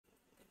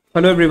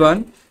Hello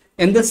everyone.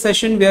 In this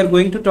session, we are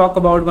going to talk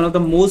about one of the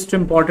most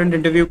important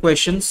interview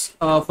questions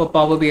for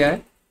Power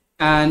BI.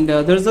 And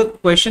there's a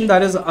question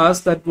that is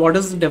asked that what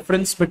is the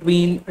difference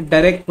between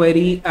direct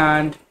query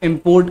and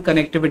import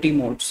connectivity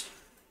modes?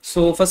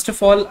 So first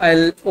of all,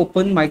 I'll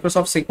open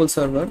Microsoft SQL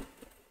Server.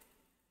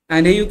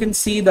 And here you can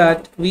see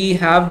that we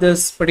have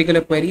this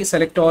particular query,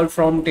 select all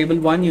from table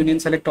 1, union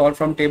select all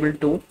from table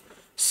 2.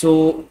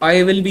 So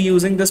I will be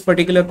using this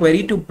particular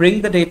query to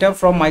bring the data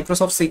from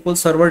Microsoft SQL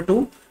Server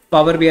to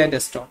Power BI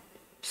desktop.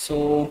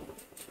 So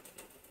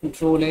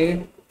Control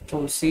A,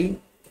 Control C.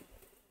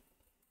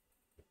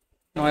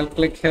 Now I'll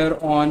click here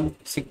on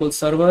SQL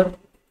Server.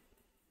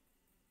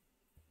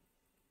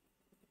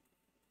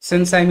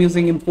 Since I'm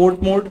using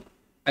import mode,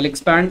 I'll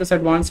expand this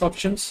advanced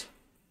options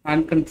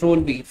and Control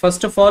V.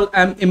 First of all,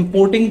 I'm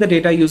importing the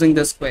data using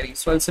this query.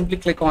 So I'll simply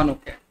click on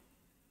OK.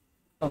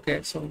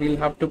 Okay, so we'll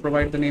have to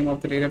provide the name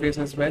of the database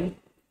as well.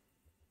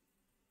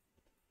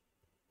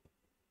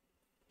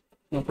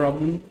 No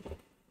problem.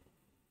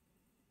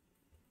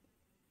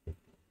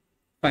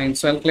 Fine,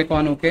 so I'll click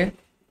on OK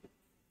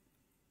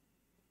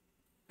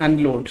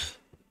and load.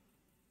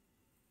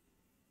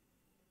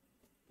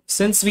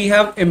 Since we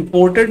have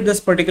imported this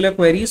particular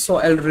query, so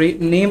I'll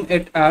rename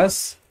it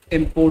as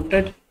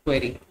imported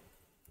query.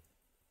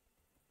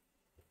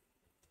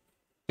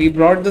 We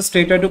brought this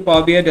data to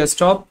Power BI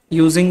desktop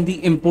using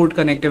the import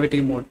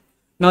connectivity mode.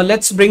 Now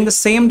let's bring the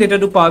same data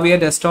to Power BI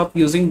desktop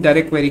using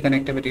direct query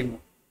connectivity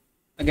mode.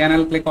 Again,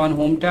 I'll click on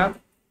Home tab,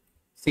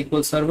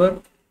 SQL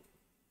Server,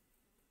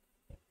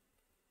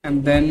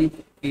 and then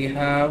we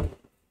have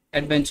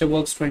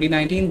AdventureWorks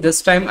 2019.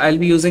 This time I'll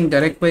be using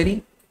direct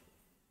query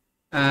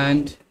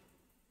and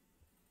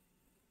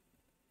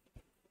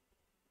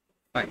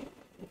fine.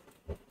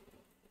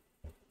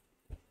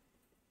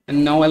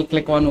 And now I'll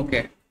click on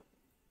OK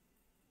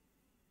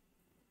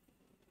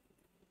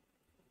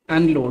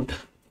and load.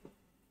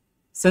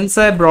 Since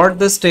I brought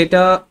this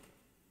data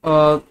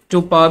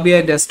to Power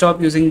BI desktop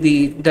using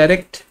the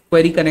direct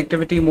query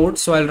connectivity mode,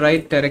 so I'll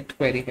write direct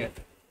query here.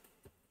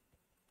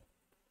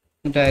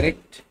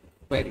 Direct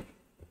query.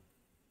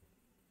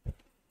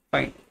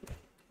 Fine.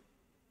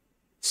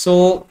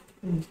 So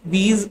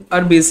these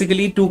are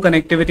basically two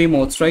connectivity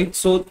modes, right?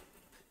 So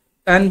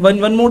and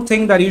one more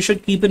thing that you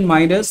should keep in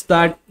mind is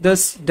that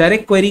this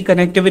direct query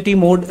connectivity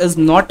mode is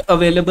not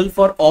available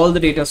for all the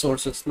data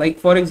sources. Like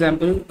for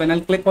example, when I'll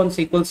click on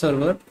SQL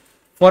Server,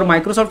 for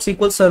Microsoft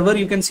SQL Server,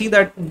 you can see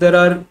that there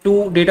are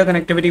two data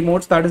connectivity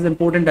modes, that is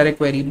import and direct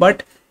query,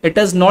 but it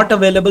is not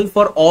available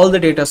for all the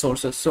data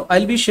sources. So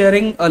I'll be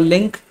sharing a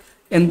link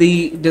in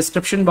the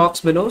description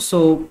box below.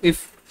 So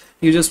if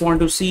you just want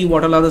to see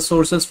what are the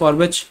sources for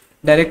which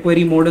direct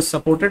query mode is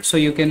supported, so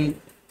you can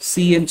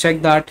see and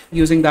check that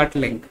using that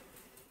link.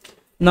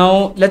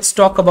 Now let's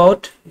talk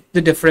about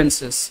the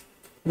differences.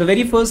 The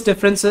very first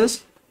difference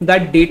is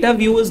that data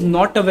view is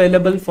not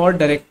available for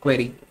direct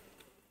query.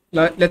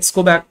 Let's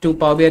go back to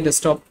Power BI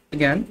desktop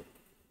again.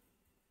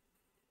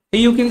 Here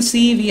you can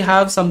see we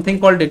have something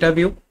called data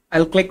view.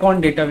 I'll click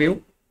on data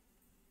view.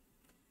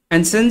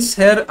 And since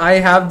here I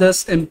have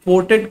this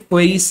imported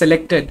query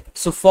selected,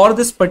 so for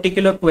this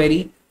particular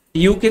query,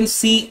 you can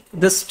see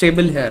this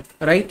table here,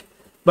 right?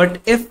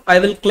 But if I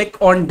will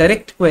click on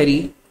direct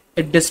query,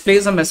 it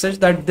displays a message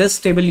that this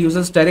table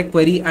uses direct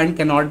query and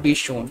cannot be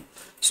shown.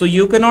 So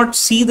you cannot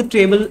see the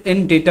table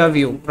in data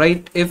view,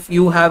 right? If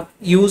you have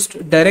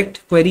used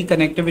direct query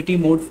connectivity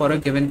mode for a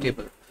given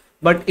table.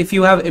 But if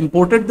you have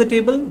imported the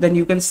table, then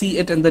you can see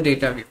it in the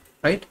data view,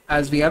 right?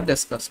 As we have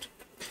discussed.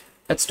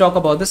 Let's talk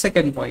about the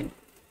second point.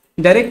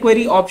 Direct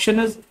query option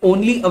is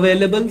only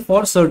available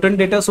for certain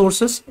data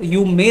sources.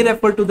 You may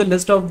refer to the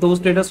list of those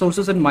data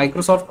sources in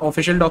Microsoft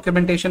official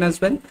documentation as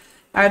well.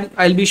 And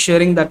I'll be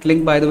sharing that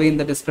link, by the way, in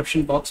the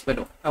description box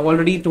below. I've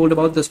already told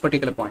about this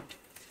particular point.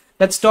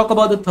 Let's talk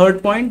about the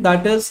third point.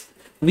 That is,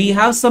 we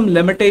have some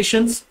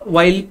limitations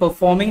while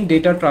performing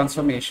data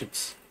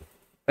transformations,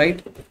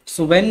 right?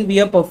 So when we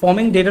are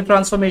performing data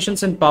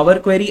transformations in Power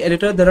Query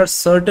Editor, there are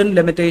certain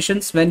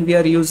limitations when we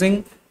are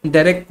using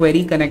direct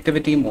query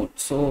connectivity mode.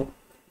 So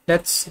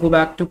let's go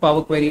back to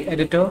Power Query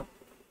Editor.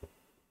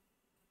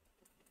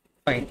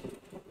 Fine.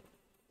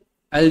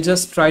 I'll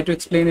just try to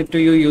explain it to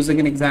you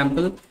using an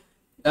example.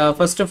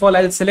 First of all,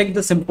 I'll select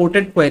this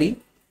imported query.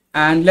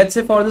 And let's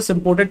say for this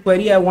imported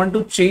query, I want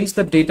to change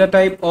the data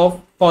type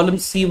of column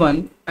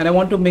C1 and I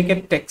want to make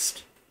it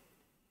text.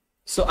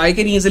 So I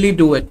can easily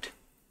do it.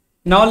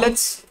 Now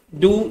let's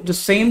do the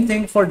same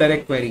thing for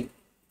direct query.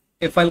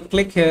 If I'll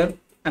click here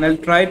and I'll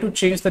try to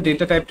change the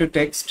data type to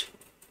text,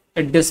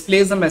 it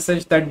displays a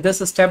message that this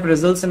step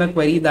results in a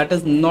query that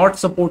is not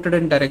supported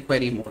in direct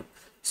query mode.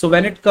 So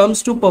when it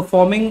comes to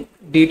performing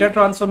data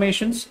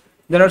transformations,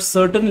 there are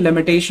certain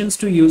limitations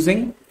to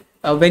using.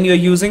 When you're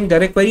using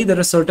direct query, there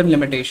are certain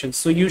limitations.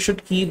 So you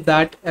should keep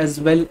that as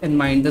well in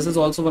mind. This is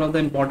also one of the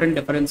important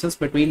differences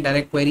between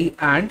direct query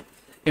and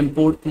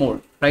import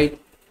mode, right?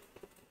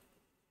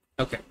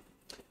 Okay.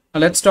 Now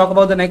let's talk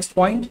about the next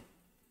point.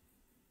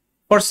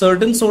 For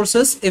certain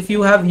sources, if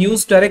you have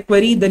used direct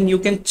query, then you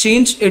can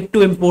change it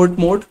to import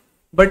mode.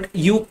 but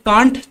you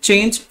can't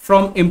change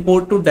from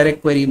import to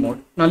direct query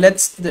mode. Now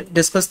let's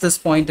discuss this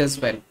point as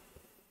well.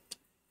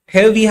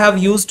 Here we have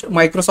used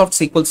Microsoft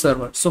SQL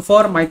Server. So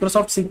for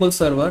Microsoft SQL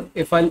Server,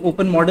 if I'll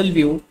open model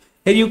view,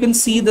 here you can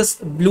see this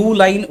blue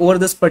line over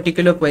this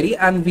particular query,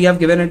 and we have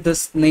given it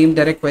this name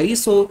direct query.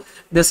 So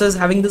this is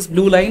having this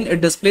blue line.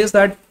 It displays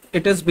that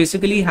it is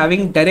basically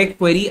having direct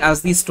query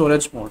as the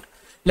storage mode.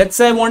 Let's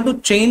say I want to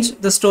change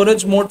the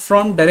storage mode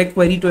from direct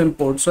query to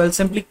import. So I'll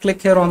simply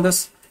click here on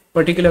this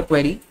particular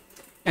query,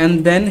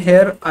 and then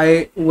here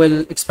I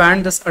will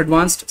expand this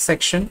advanced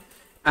section,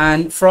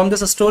 and from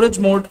this storage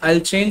mode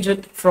I'll change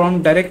it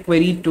from direct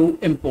query to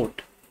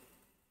import.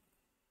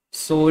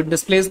 So it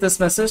displays this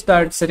message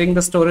that setting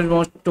the storage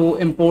mode to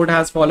import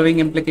has following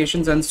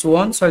implications and so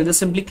on. So I'll just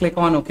simply click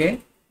on OK,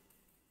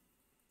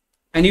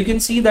 and you can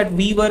see that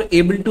we were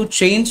able to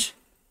change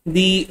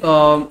the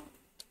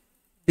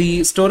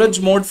storage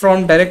mode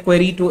from direct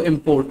query to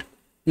import.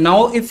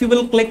 Now if you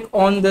will click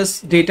on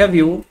this data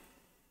view,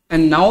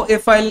 and now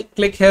if I'll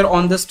click here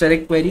on this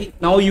direct query,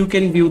 now you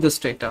can view this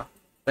data,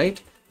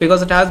 right?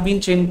 Because it has been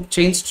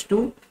changed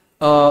to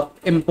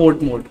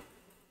import mode.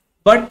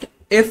 But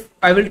if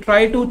I will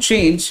try to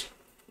change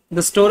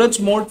the storage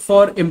mode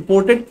for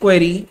imported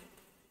query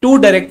to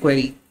direct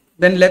query,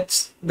 then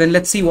let's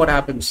see what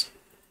happens.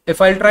 If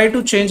I'll try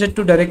to change it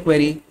to direct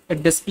query,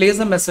 it displays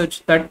a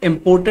message that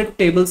imported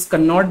tables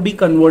cannot be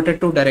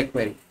converted to direct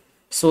query.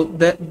 So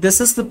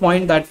this is the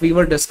point that we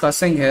were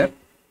discussing here.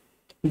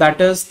 That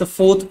is the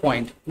fourth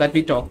point that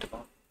we talked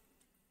about.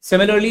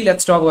 Similarly,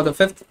 let's talk about the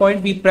fifth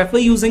point. We prefer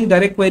using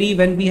direct query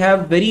when we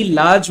have very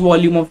large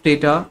volume of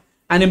data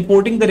and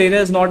importing the data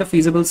is not a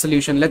feasible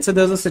solution. Let's say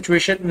there's a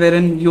situation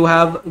wherein you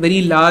have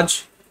very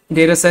large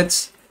data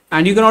sets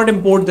and you cannot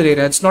import the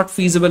data. It's not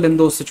feasible in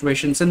those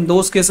situations. In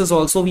those cases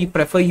also, we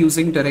prefer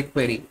using direct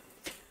query.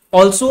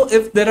 Also,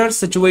 if there are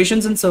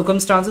situations and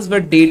circumstances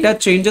where data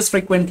changes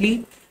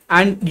frequently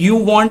and you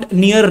want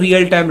near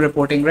real-time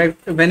reporting, right?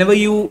 Whenever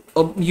you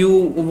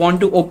want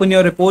to open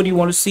your report, you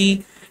want to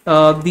see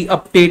the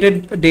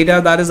updated data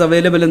that is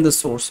available in the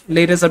source,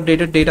 latest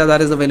updated data that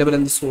is available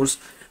in the source.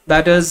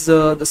 That is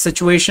the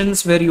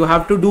situations where you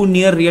have to do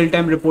near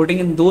real-time reporting.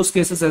 In those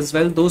cases as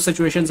well, those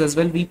situations as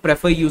well, we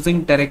prefer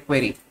using direct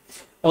query.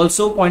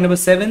 Also, point number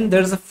 7,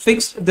 there's a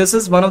fixed, this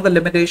is one of the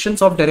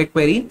limitations of direct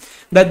query,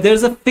 that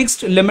there's a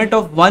fixed limit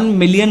of 1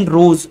 million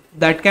rows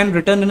that can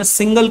return in a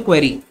single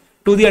query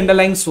to the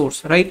underlying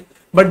source, right?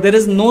 But there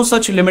is no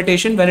such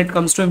limitation when it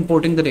comes to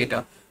importing the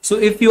data. So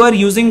if you are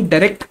using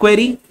direct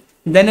query,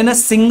 then in a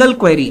single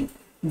query,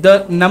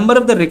 the number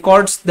of the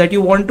records that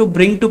you want to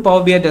bring to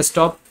Power BI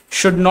desktop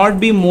should not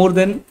be more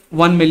than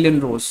 1 million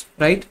rows,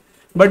 right?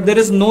 But there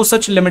is no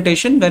such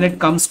limitation when it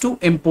comes to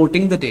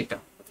importing the data.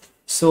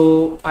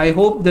 So I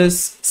hope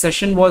this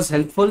session was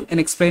helpful in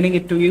explaining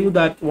it to you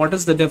that what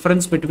is the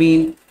difference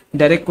between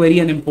direct query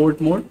and import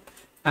mode.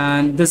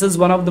 And this is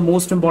one of the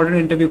most important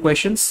interview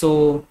questions.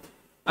 So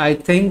I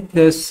think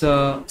this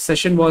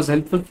session was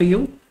helpful for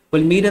you.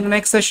 We'll meet in the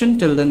next session.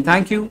 Till then,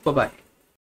 thank you. Bye-bye.